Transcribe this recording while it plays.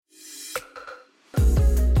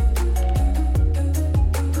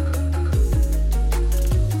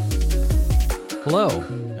Hello,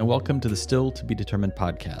 and welcome to the Still to Be Determined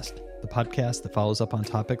podcast, the podcast that follows up on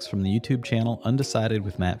topics from the YouTube channel Undecided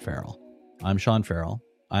with Matt Farrell. I'm Sean Farrell.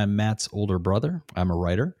 I'm Matt's older brother. I'm a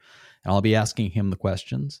writer, and I'll be asking him the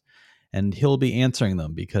questions, and he'll be answering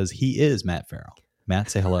them because he is Matt Farrell.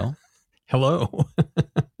 Matt, say hello. Hello.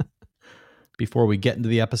 Before we get into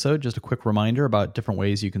the episode, just a quick reminder about different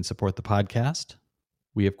ways you can support the podcast.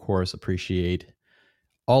 We, of course, appreciate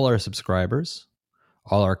all our subscribers,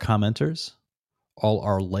 all our commenters, all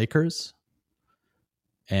our likers,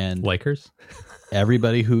 and Likers?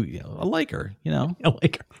 everybody who, a liker, A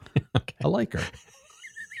liker. Okay. a liker.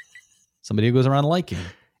 Somebody who goes around liking.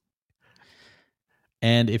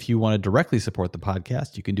 And if you want to directly support the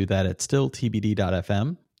podcast, you can do that at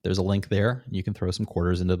stilltbd.fm. There's a link there, and you can throw some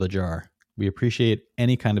quarters into the jar. We appreciate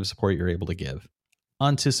any kind of support you're able to give.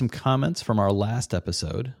 On to some comments from our last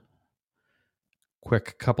episode.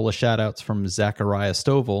 Quick couple of shout outs from Zachariah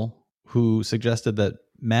Stovall, who suggested that,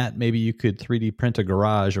 Matt, maybe you could 3D print a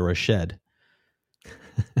garage or a shed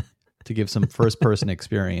to give some first-person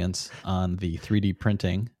experience on the 3D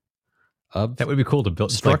printing of That would be cool to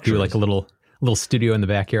build, structures. do like a little studio in the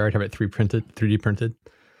backyard, have it 3D printed.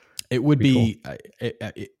 It would be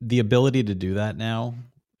the ability to do that now,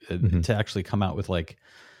 to actually come out with like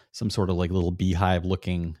some sort of like little beehive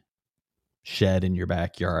looking shed in your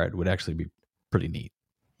backyard would actually be pretty neat.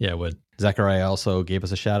 Yeah, it would. Zachariah also gave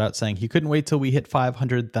us a shout out saying he couldn't wait till we hit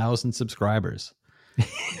 500,000 subscribers.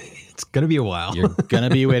 It's going to be a while. You're going to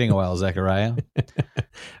be waiting a while, Zachariah. I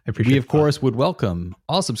appreciate We, of course, would welcome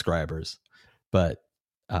all subscribers, but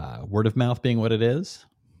word of mouth being what it is.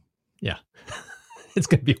 Yeah. It's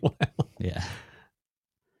going to be a while. Yeah.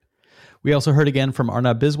 We also heard again from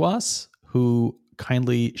Arnab Biswas, who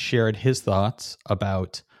kindly shared his thoughts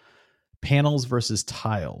about panels versus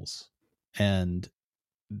tiles. And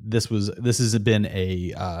this has been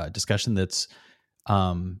a discussion that's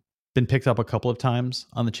been picked up a couple of times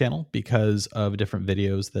on the channel because of different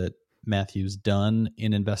videos that Matthew's done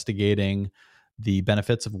in investigating the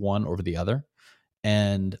benefits of one over the other.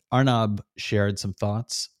 And Arnab shared some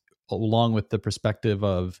thoughts along with the perspective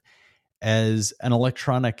of, as an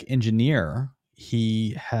electronic engineer,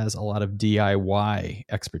 he has a lot of DIY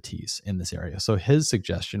expertise in this area. So his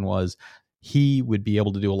suggestion was he would be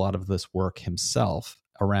able to do a lot of this work himself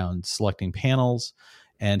around selecting panels.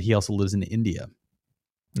 And he also lives in India.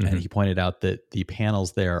 And he pointed out that the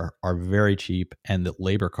panels there are very cheap and that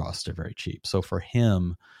labor costs are very cheap. So for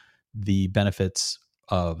him, the benefits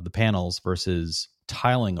of the panels versus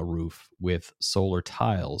tiling a roof with solar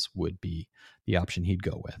tiles would be the option he'd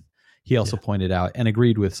go with. He also pointed out and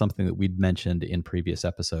agreed with something that we'd mentioned in previous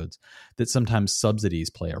episodes, that sometimes subsidies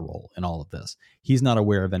play a role in all of this. He's not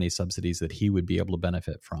aware of any subsidies that he would be able to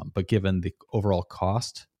benefit from, but given the overall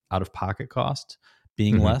cost, out-of-pocket cost,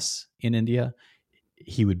 being less in India,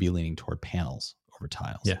 he would be leaning toward panels over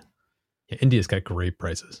tiles. Yeah. India's got great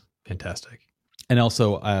prices. Fantastic. And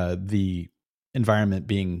also the environment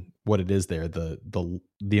being what it is there, the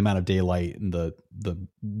amount of daylight and the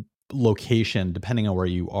location, depending on where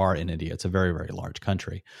you are in India, it's a very, very large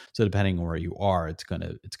country. So depending on where you are, it's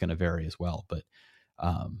gonna vary as well. But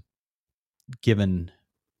given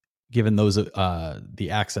those the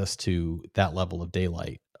access to that level of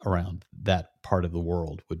daylight around that part of the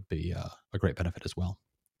world would be a great benefit as well.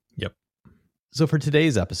 Yep. So for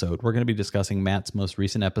today's episode, we're going to be discussing Matt's most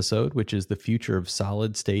recent episode, which is the future of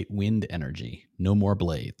solid state wind energy. No more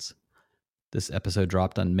blades. This episode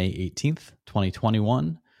dropped on May 18th,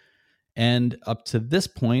 2021. And up to this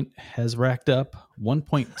point has racked up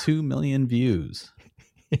 1.2 million views.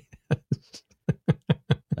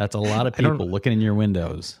 That's a lot of people looking in your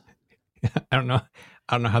windows. I don't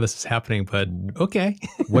know how this is happening, but okay.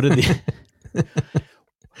 What are the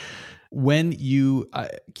when you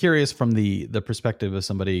curious from the perspective of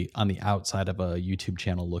somebody on the outside of a YouTube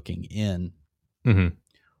channel looking in,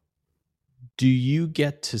 do you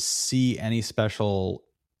get to see any special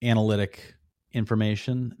analytic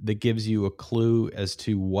information that gives you a clue as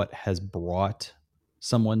to what has brought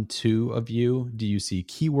someone to a view? Do you see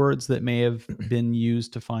keywords that may have been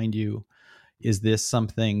used to find you? Is this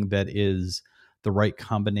something that is the right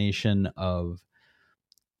combination of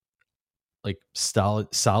like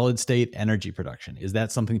solid state energy production? Is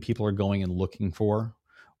that something people are going and looking for?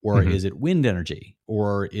 Or is it wind energy?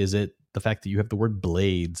 Or is it the fact that you have the word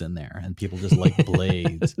blades in there and people just like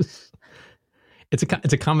blades? It's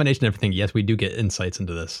a combination of everything. Yes, we do get insights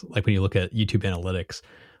into this. Like when you look at YouTube analytics,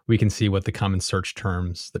 we can see what the common search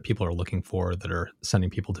terms that people are looking for that are sending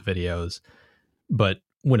people to videos. But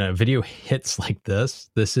when a video hits like this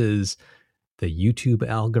is the YouTube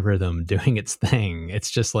algorithm doing its thing.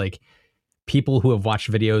 It's just like people who have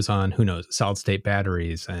watched videos on, who knows, solid state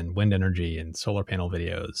batteries and wind energy and solar panel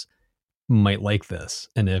videos might like this.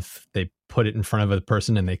 And if they put it in front of a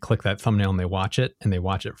person and they click that thumbnail and they watch it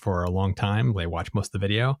for a long time, they watch most of the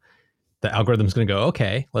video, the algorithm's going to go,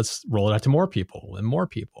 okay, let's roll it out to more people and more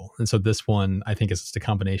people. And so this one, I think, is just a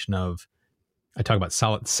combination of, I talk about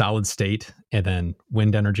solid state and then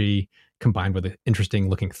wind energy combined with an interesting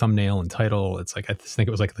looking thumbnail and title. It's like, I just think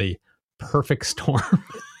it was like the perfect storm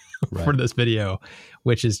for this video,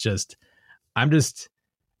 which is just, I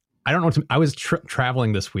don't know what to, I was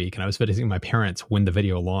traveling this week and I was visiting my parents when the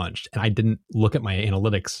video launched, and I didn't look at my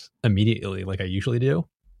analytics immediately like I usually do.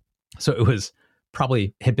 So it was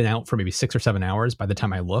probably had been out for maybe 6 or 7 hours by the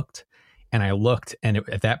time I looked, and it,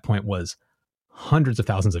 at that point, was hundreds of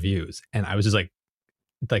thousands of views. And I was just like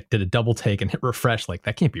did a double take and hit refresh. Like,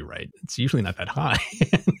 that can't be right. It's usually not that high.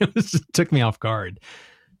 It took me off guard.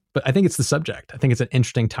 But I think it's the subject. I think it's an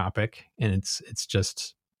interesting topic, and it's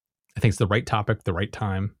just, I think it's the right topic, the right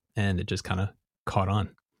time, and it just kind of caught on.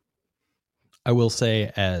 I will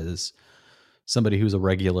say, as somebody who's a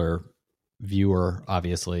regular viewer,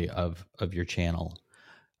 obviously, of your channel,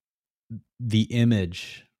 the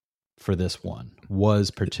image for this one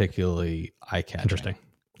was particularly eye-catching. Interesting.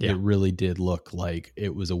 Yeah. It really did look like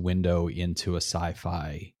it was a window into a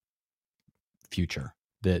sci-fi future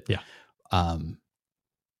that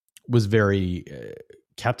was very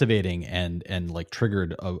captivating and like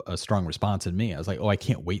triggered a strong response in me. I was like, oh, I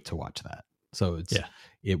can't wait to watch that. So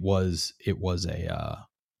it was a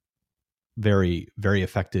very, very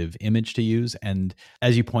effective image to use. And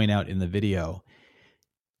as you point out in the video,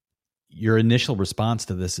 your initial response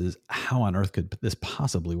to this is, how on earth could this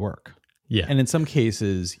possibly work? Yeah. And in some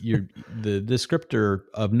cases, the descriptor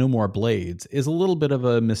of no more blades is a little bit of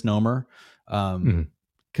a misnomer.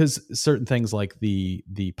 Because certain things like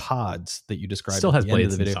the pods that you described still has at the end of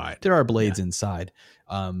blades the video, inside. there are blades inside.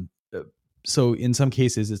 So in some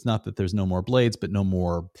cases, it's not that there's no more blades, but no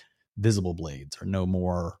more visible blades, or no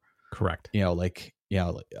more, correct,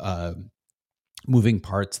 moving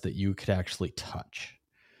parts that you could actually touch.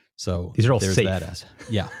 So these are all there's safe. that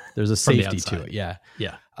there's a safety to it. Yeah.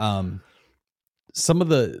 Some of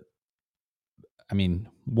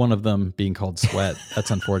one of them being called Sweat.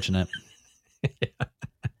 That's unfortunate.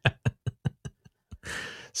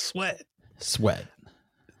 Sweat.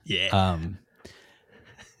 Yeah.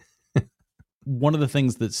 One of the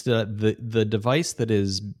things that's the device that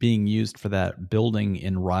is being used for that building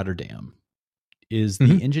in Rotterdam is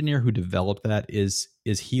the engineer who developed that. Is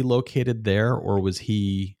he located there, or was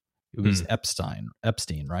he? It was Epstein,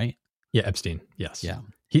 right? Yeah, Epstein. Yes. Yeah.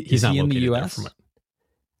 He's not in located the U.S.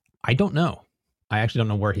 I don't know. I actually don't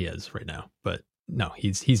know where he is right now, but no,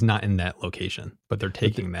 he's not in that location. But they're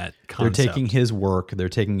taking that concept. They're taking his work. They're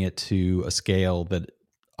taking it to a scale that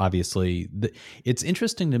obviously it's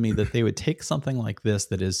interesting to me that they would take something like this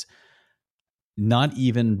that is not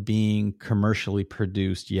even being commercially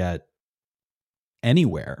produced yet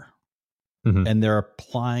anywhere. And they're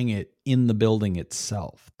applying it in the building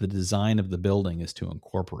itself. The design of the building is to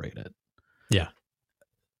incorporate it. Yeah.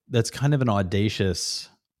 That's kind of an audacious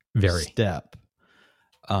step.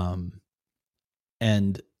 And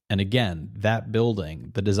again, that building,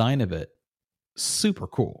 the design of it, super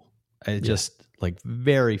cool. It just like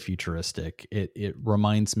very futuristic. It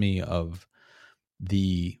reminds me of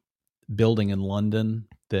the building in London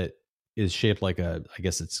that is shaped like I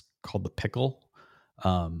guess it's called the Pickle.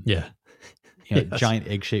 Giant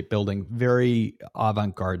egg-shaped building, very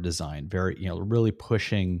avant-garde design, very, really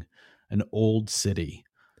pushing an old city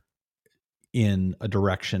in a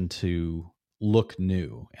direction to look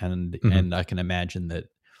new. And I can imagine that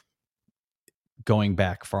going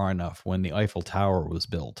back far enough, when the Eiffel Tower was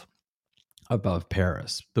built above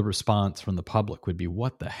Paris, the response from the public would be,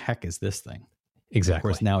 what the heck is this thing? Exactly. Of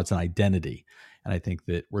course, now it's an identity. And I think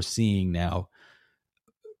that we're seeing now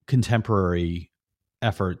contemporary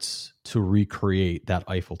efforts to recreate that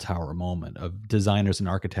Eiffel Tower moment. Of designers and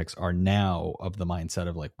architects are now of the mindset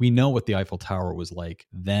of like, we know what the Eiffel Tower was like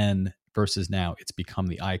then versus now. It's become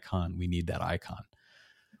the icon. We need that icon.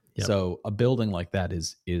 Yep. So a building like that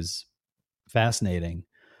is fascinating.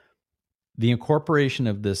 The incorporation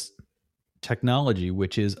of this technology,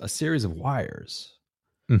 which is a series of wires.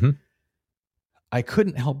 I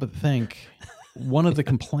couldn't help but think one of the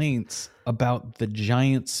complaints about the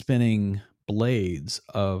giant spinning blades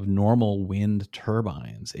of normal wind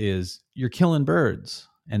turbines is you're killing birds.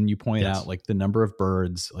 And you point out like the number of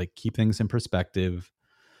birds, like keep things in perspective.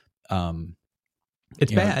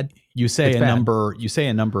 It's bad. You say a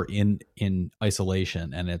number in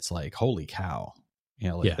isolation and it's like, holy cow,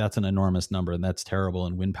 that's an enormous number and that's terrible.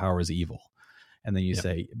 And wind power is evil. And then you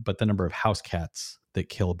say, but the number of house cats that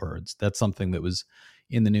kill birds. That's something that was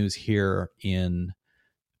in the news here in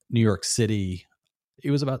New York City.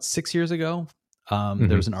 It was about 6 years ago.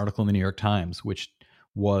 There was an article in the New York Times, which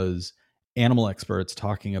was animal experts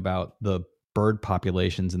talking about the bird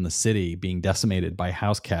populations in the city being decimated by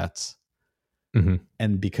house cats.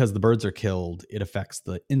 And because the birds are killed, it affects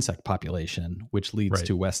the insect population, which leads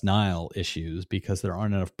to West Nile issues because there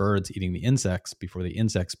aren't enough birds eating the insects before the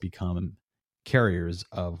insects become carriers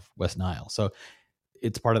of West Nile. So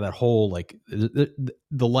it's part of that whole, like,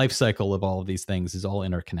 the life cycle of all of these things is all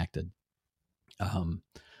interconnected.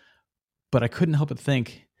 But I couldn't help but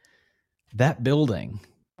think that building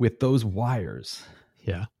with those wires.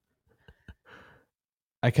 Yeah.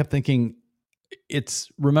 I kept thinking,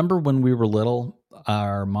 remember when we were little,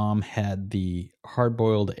 our mom had the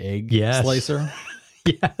hard-boiled egg slicer?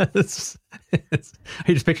 Yes. Are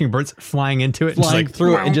you just picturing birds flying into it? Flying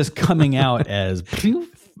through it and just coming out as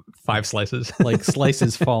 5 slices. Like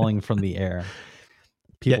slices falling from the air.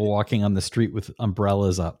 People walking on the street with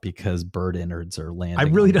umbrellas up because bird innards are landing. I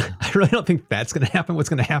really don't think that's going to happen. What's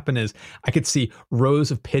going to happen is I could see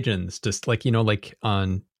rows of pigeons just like, like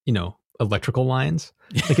on, electrical lines.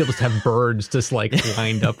 Like you'll just have birds just like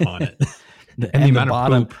lined up on it. And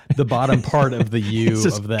the bottom part of the U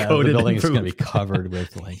of the building is going to be covered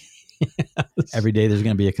with like, every day there's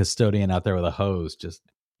going to be a custodian out there with a hose. Just,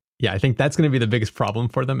 I think that's going to be the biggest problem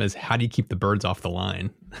for them is how do you keep the birds off the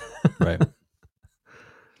line? Right.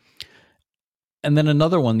 And then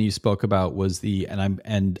another one that you spoke about was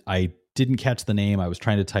I didn't catch the name. I was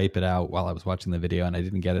trying to type it out while I was watching the video and I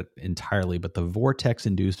didn't get it entirely, but the vortex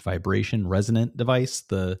induced vibration resonant device,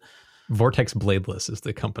 the Vortex Bladeless is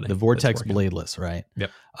the company. The Vortex Bladeless, right?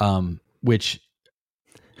 Yep. Which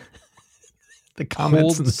the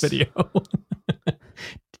comments in the video.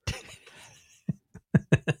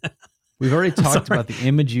 We've already talked about the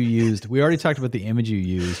image you used. We already talked about the image you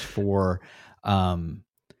used for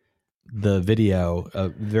the video, a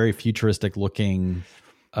very futuristic looking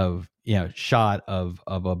shot of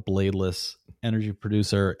a bladeless energy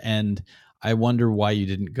producer. And I wonder why you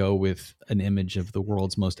didn't go with an image of the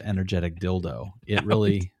world's most energetic dildo. It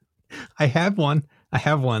really, I have one.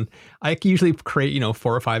 I usually create,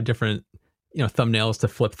 4 or 5 different, thumbnails to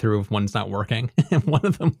flip through if one's not working. And one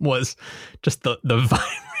of them was just the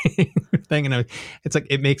vibrating thing. And it's like,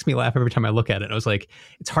 it makes me laugh every time I look at it. I was like,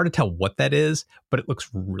 it's hard to tell what that is, but it looks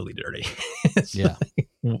really dirty. Like,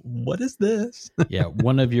 what is this? Yeah.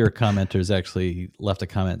 One of your commenters actually left a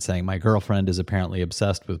comment saying, my girlfriend is apparently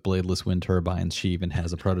obsessed with bladeless wind turbines. She even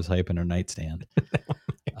has a prototype in her nightstand.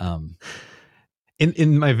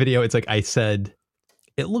 In my video, it's like I said,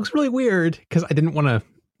 it looks really weird because I didn't want to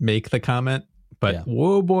make the comment, but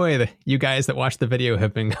whoa boy, you guys that watched the video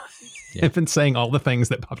have been have been saying all the things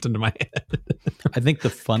that popped into my head. I think the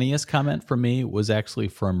funniest comment for me was actually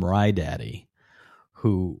from Rye Daddy,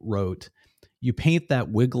 who wrote, you paint that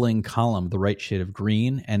wiggling column the right shade of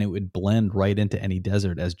green and it would blend right into any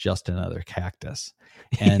desert as just another cactus.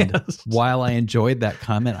 And while I enjoyed that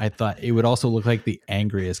comment, I thought it would also look like the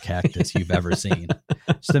angriest cactus you've ever seen.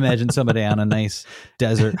 Just imagine somebody on a nice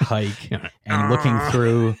desert hike and looking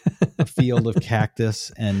through a field of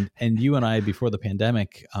cactus. And you and I, before the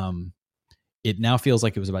pandemic, it now feels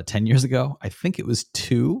like it was about 10 years ago. I think it was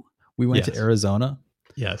 2. We went to Arizona.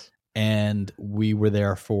 Yes. And we were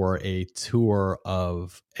there for a tour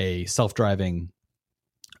of a self-driving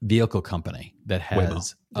vehicle company that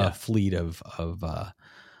has a fleet of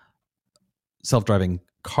self-driving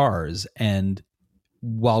cars. And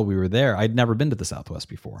while we were there, I'd never been to the Southwest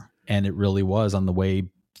before. And it really was on the way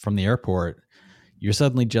from the airport. You're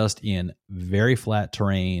suddenly just in very flat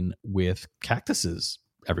terrain with cactuses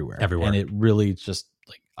everywhere. And it really just,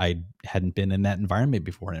 like, I hadn't been in that environment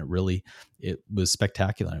before. And it was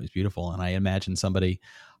spectacular. It was beautiful. And I imagine somebody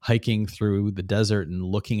hiking through the desert and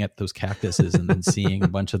looking at those cactuses and then seeing a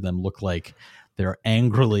bunch of them look like they're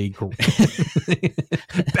angrily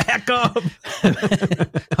back up.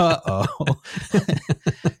 Uh-oh.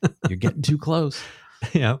 You're getting too close.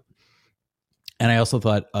 Yeah. And I also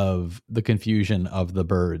thought of the confusion of the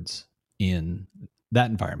birds in that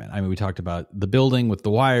environment. I mean, we talked about the building with the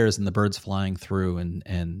wires and the birds flying through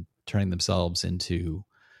and turning themselves into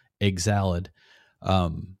egg salad.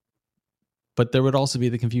 But there would also be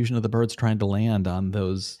the confusion of the birds trying to land on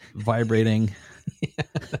those vibrating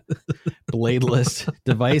bladeless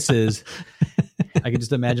devices. I could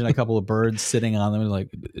just imagine a couple of birds sitting on them and like,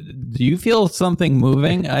 do you feel something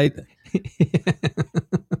moving?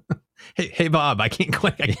 Hey Bob, I can't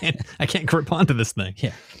grip onto this thing.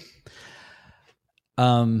 Yeah.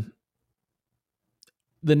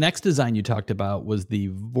 The next design you talked about was the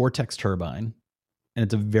vortex turbine. and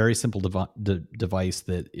it's a very simple device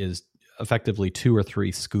that is effectively 2 or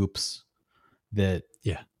 3 scoops that,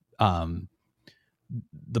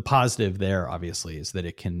 the positive there obviously is that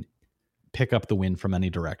it can pick up the wind from any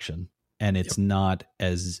direction, and it's not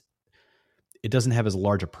as, it doesn't have as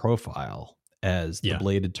large a profile as the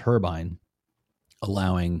bladed turbine,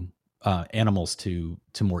 allowing animals to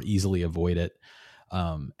more easily avoid it.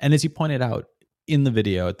 And as you pointed out in the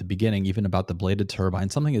video at the beginning, even about the bladed turbine,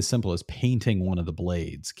 something as simple as painting one of the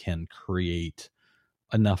blades can create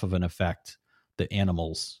enough of an effect that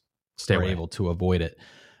animals are able to avoid it.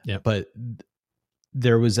 Yeah. But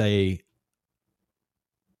there was a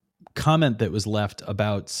comment that was left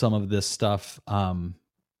about some of this stuff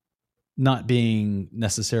not being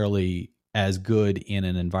necessarily as good in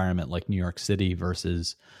an environment like New York City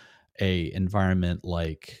versus a environment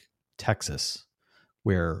like Texas,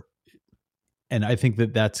 where, and I think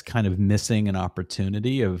that that's kind of missing an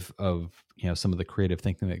opportunity of some of the creative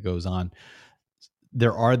thinking that goes on.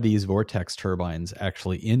 There are these vortex turbines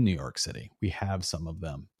actually in New York City. We have some of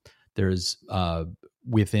them. There's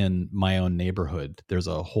within my own neighborhood, there's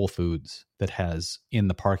a Whole Foods that has in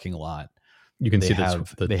the parking lot. You can see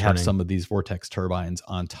they have some of these vortex turbines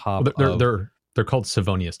on top. They're called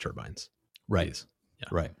Savonius turbines. Right. Yeah.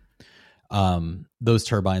 Right. Those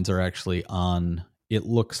turbines are actually on, it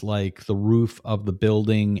looks like, the roof of the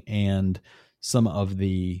building, and some of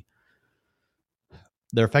they're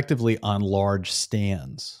effectively on large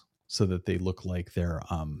stands so that they look like they're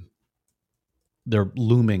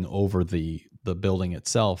looming over the building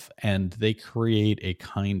itself. And they create a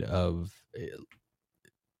kind of,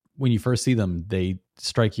 when you first see them, they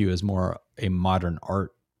strike you as more a modern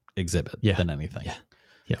art exhibit than anything. Yeah.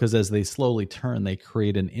 Because as they slowly turn, they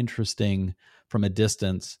create an interesting, from a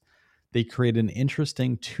distance, they create an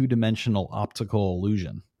interesting 2-dimensional optical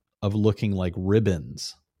illusion of looking like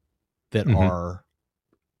ribbons that are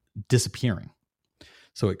disappearing.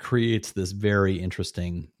 So it creates this very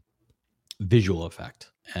interesting visual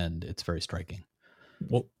effect, and it's very striking.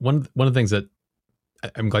 Well, one of the things that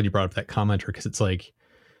I'm glad you brought up that commenter, because it's like,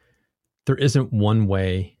 there isn't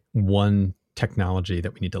one technology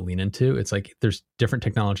that we need to lean into. It's like there's different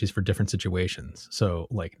technologies for different situations. So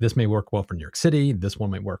like this may work well for New York City. This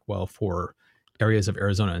one might work well for areas of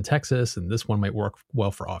Arizona and Texas. And this one might work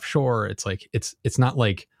well for offshore. It's like, it's not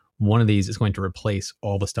like one of these is going to replace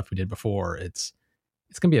all the stuff we did before. It's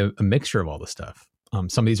going to be a mixture of all the stuff.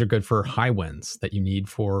 Some of these are good for high winds that you need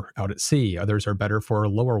for out at sea. Others are better for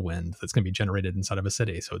lower wind that's going to be generated inside of a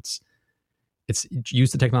city. So it's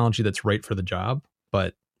use the technology that's right for the job.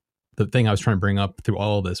 But the thing I was trying to bring up through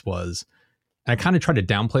all of this was, I kind of tried to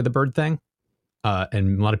downplay the bird thing.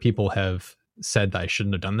 And a lot of people have said that I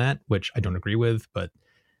shouldn't have done that, which I don't agree with, but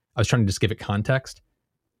I was trying to just give it context.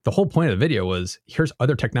 The whole point of the video was, here's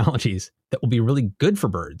other technologies that will be really good for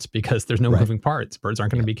birds because there's no moving parts. Birds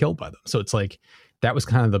aren't going to be killed by them. So it's like, that was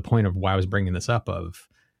kind of the point of why I was bringing this up, of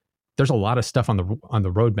there's a lot of stuff on the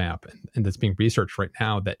roadmap and that's being researched right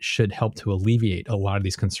now that should help to alleviate a lot of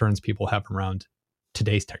these concerns people have around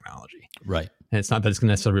today's technology. Right. And it's not that it's going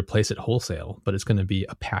to necessarily replace it wholesale, but it's going to be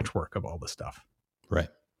a patchwork of all the stuff. Right.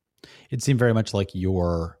 It seemed very much like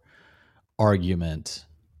your argument.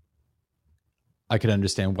 I could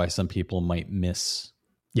understand why some people might miss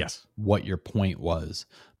what your point was,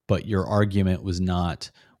 but your argument was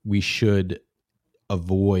not, we should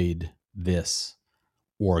avoid this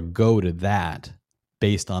or go to that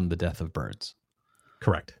based on the death of birds.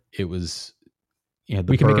 Correct. It was, the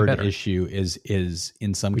bird issue is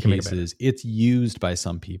in some cases, it's used by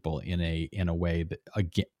some people in a way that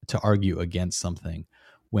to argue against something,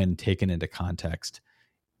 when taken into context,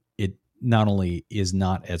 it not only is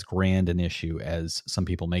not as grand an issue as some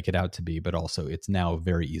people make it out to be, but also it's now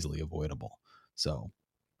very easily avoidable. So,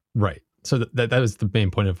 right. So that was the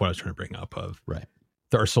main point of what I was trying to bring up. Of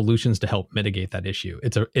there are solutions to help mitigate that issue.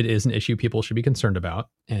 It is an issue people should be concerned about,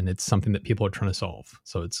 and it's something that people are trying to solve.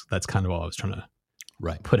 So that's kind of all I was trying to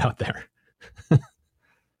put out there.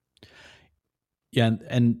 Yeah,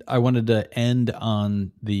 and I wanted to end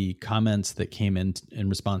on the comments that came in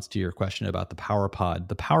response to your question about the Power Pod.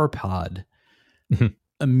 The Power Pod,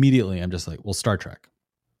 immediately I'm just like, well, Star Trek.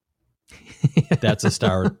 That's a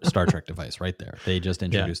Star Trek device right there. They just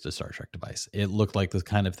introduced a Star Trek device. It looked like the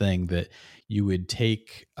kind of thing that you would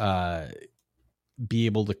take, be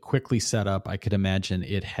able to quickly set up. I could imagine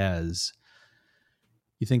it has,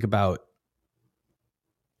 you think about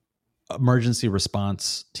emergency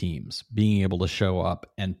response teams being able to show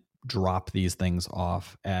up and drop these things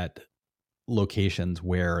off at locations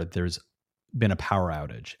where there's been a power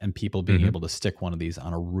outage, and people being able to stick one of these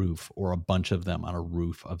on a roof, or a bunch of them on a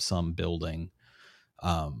roof of some building,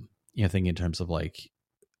 thinking in terms of like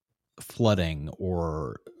flooding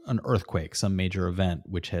or an earthquake, some major event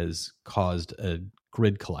which has caused a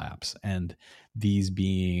grid collapse, and these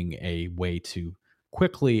being a way to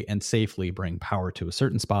quickly and safely bring power to a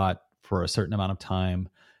certain spot for a certain amount of time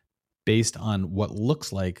based on what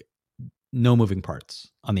looks like no moving parts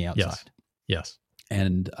on the outside. Yes.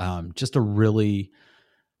 And just a really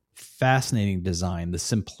fascinating design, the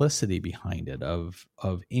simplicity behind it of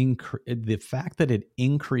the fact that it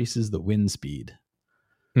increases the wind speed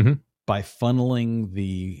by funneling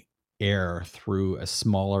the air through a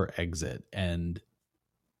smaller exit, and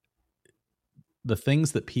the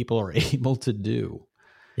things that people are able to do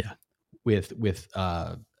with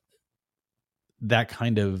that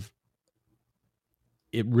kind of,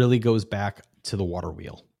 it really goes back to the water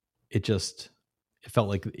wheel. It felt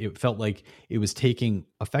like it was taking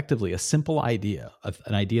effectively a simple idea,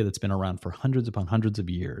 an idea that's been around for hundreds upon hundreds of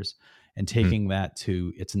years, and taking that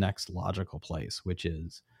to its next logical place, which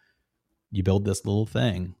is you build this little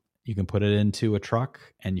thing, you can put it into a truck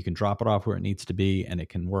and you can drop it off where it needs to be and it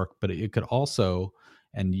can work. But it could also,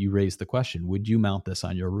 and you raised the question, would you mount this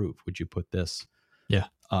on your roof? Would you put this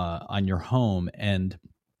on your home? And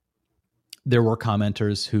there were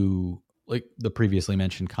commenters who, like the previously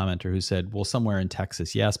mentioned commenter, who said, well, somewhere in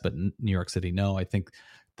Texas, yes, but in New York City, no. I think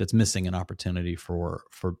that's missing an opportunity for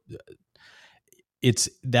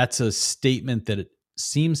that's a statement that it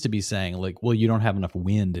seems to be saying, like, well, you don't have enough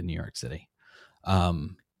wind in New York City.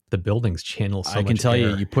 The buildings channel so much I can tell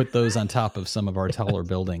air. you put those on top of some of our taller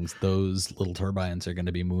buildings, those little turbines are going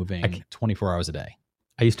to be moving 24 hours a day.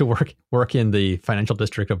 I used to work in the financial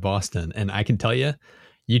district of Boston, and I can tell you,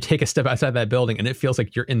 you take a step outside that building and it feels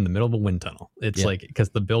like you're in the middle of a wind tunnel. It's like, because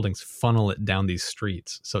the buildings funnel it down these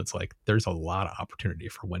streets. So it's like, there's a lot of opportunity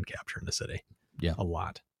for wind capture in the city. Yeah. A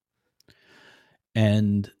lot.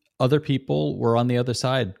 And other people were on the other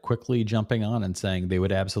side quickly jumping on and saying they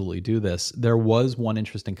would absolutely do this. There was one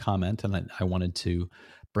interesting comment, and I wanted to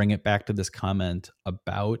bring it back to this comment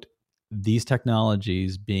about these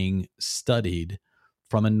technologies being studied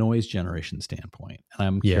from a noise generation standpoint. And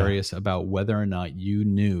I'm curious about whether or not you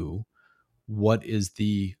knew what is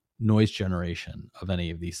the noise generation of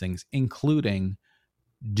any of these things, including,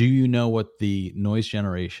 do you know what the noise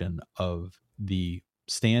generation of the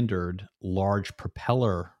standard large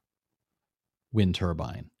propeller wind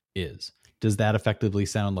turbine is? Does that effectively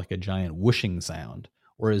sound like a giant whooshing sound,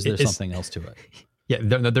 or is there something else to it? Yeah,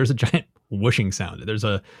 there's a giant whooshing sound. There's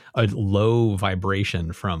a low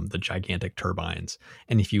vibration from the gigantic turbines.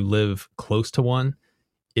 And if you live close to one,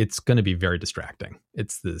 it's going to be very distracting.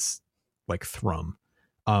 It's this like thrum.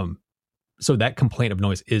 So that complaint of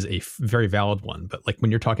noise is a very valid one. But like when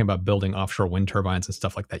you're talking about building offshore wind turbines and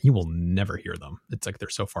stuff like that, you will never hear them. It's like they're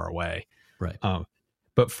so far away. Right.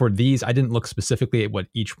 But for these, I didn't look specifically at what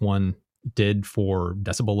each one did for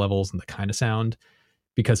decibel levels and the kind of sound,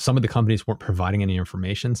 because some of the companies weren't providing any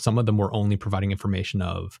information. Some of them were only providing information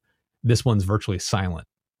of this one's virtually silent,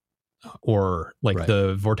 or like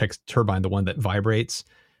the Vortex turbine, the one that vibrates.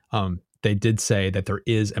 They did say that there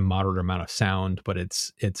is a moderate amount of sound, but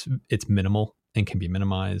it's minimal and can be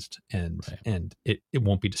minimized, and it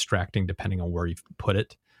won't be distracting depending on where you've put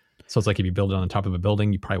it. So it's like if you build it on the top of a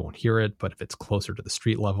building, you probably won't hear it. But if it's closer to the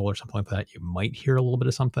street level or something like that, you might hear a little bit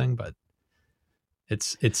of something. But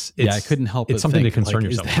it's I couldn't help but it's something think, to concern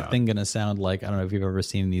like, yourself is that about. thing going to sound like, I don't know if you've ever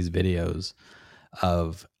seen these videos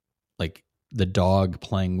of like the dog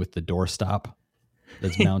playing with the doorstop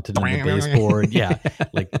that's mounted in the baseboard. Yeah.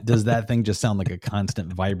 Like, does that thing just sound like a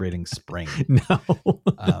constant vibrating spring?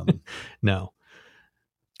 No. No.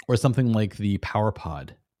 Or something like the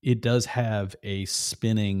PowerPod. It does have a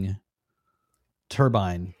spinning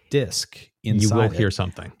turbine disc inside. You will hear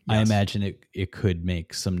something. Yes. I imagine it could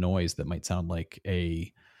make some noise that might sound like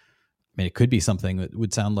it could be something that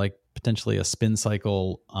would sound like potentially a spin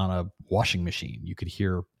cycle on a washing machine. You could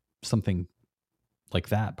hear something like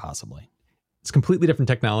that possibly. It's completely different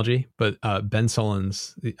technology, but Ben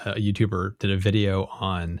Sullins, a YouTuber, did a video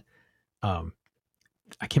on,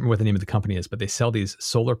 I can't remember what the name of the company is, but they sell these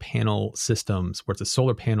solar panel systems where it's a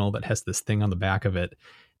solar panel that has this thing on the back of it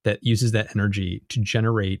that uses that energy to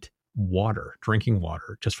generate water, drinking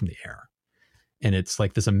water, just from the air. And it's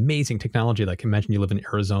like this amazing technology. Like imagine you live in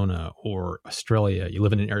Arizona or Australia, you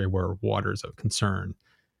live in an area where water is of concern.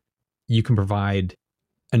 You can provide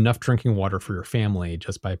enough drinking water for your family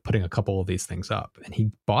just by putting a couple of these things up. And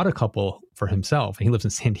he bought a couple for himself, and he lives in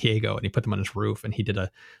San Diego, and he put them on his roof, and he did a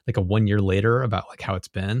 1 year later about like how it's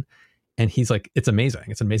been. And he's like, it's amazing.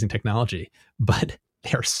 It's amazing technology, but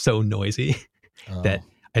they're so noisy that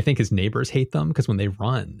I think his neighbors hate them, because when they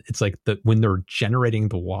run, it's like when they're generating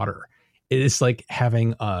the water, it is like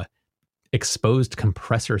having exposed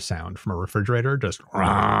compressor sound from a refrigerator just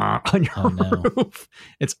on your roof.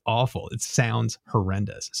 It's awful. It sounds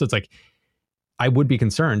horrendous. So it's like, I would be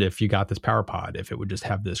concerned if you got this PowerPod, if it would just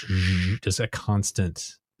have this, just a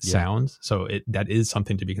constant sound. So that is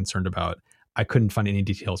something to be concerned about. I couldn't find any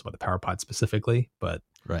details about the PowerPod specifically, but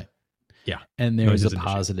yeah. And there's a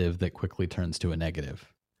positive that quickly turns to a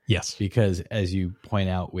negative. Yes. Because as you point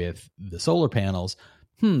out with the solar panels,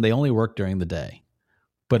 they only work during the day.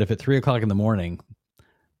 But if at 3:00 in the morning,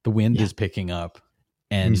 the wind is picking up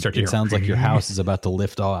and it sounds like your house is about to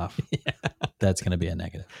lift off, that's going to be a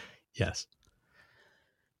negative. Yes.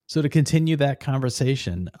 So to continue that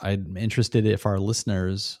conversation, I'm interested if our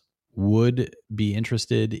listeners would be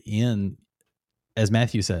interested in, as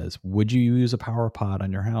Matthew says, would you use a PowerPod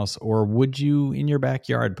on your house, or would you in your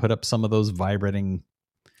backyard put up some of those vibrating,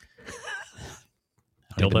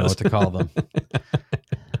 I don't even know what to call them.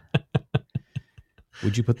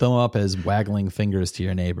 Would you put them up as waggling fingers to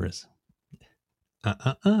your neighbors?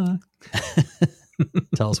 Tell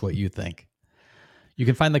us what you think. You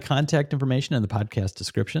can find the contact information in the podcast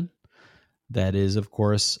description. That is, of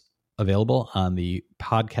course, available on the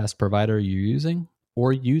podcast provider you're using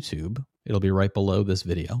or YouTube. It'll be right below this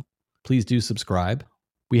video. Please do subscribe.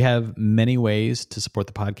 We have many ways to support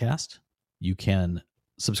the podcast. You can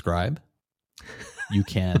subscribe. You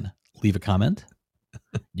can leave a comment.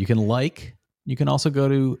 You can like. You can also go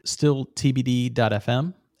to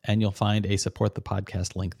stilltbd.fm and you'll find a support the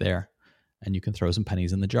podcast link there. And you can throw some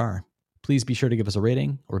pennies in the jar. Please be sure to give us a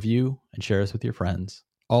rating, a review, and share us with your friends.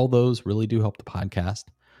 All those really do help the podcast.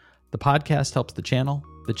 The podcast helps the channel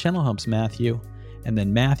helps Matthew, and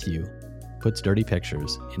then Matthew puts dirty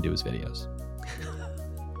pictures into his videos.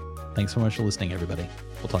 Thanks so much for listening, everybody.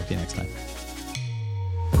 We'll talk to you next time.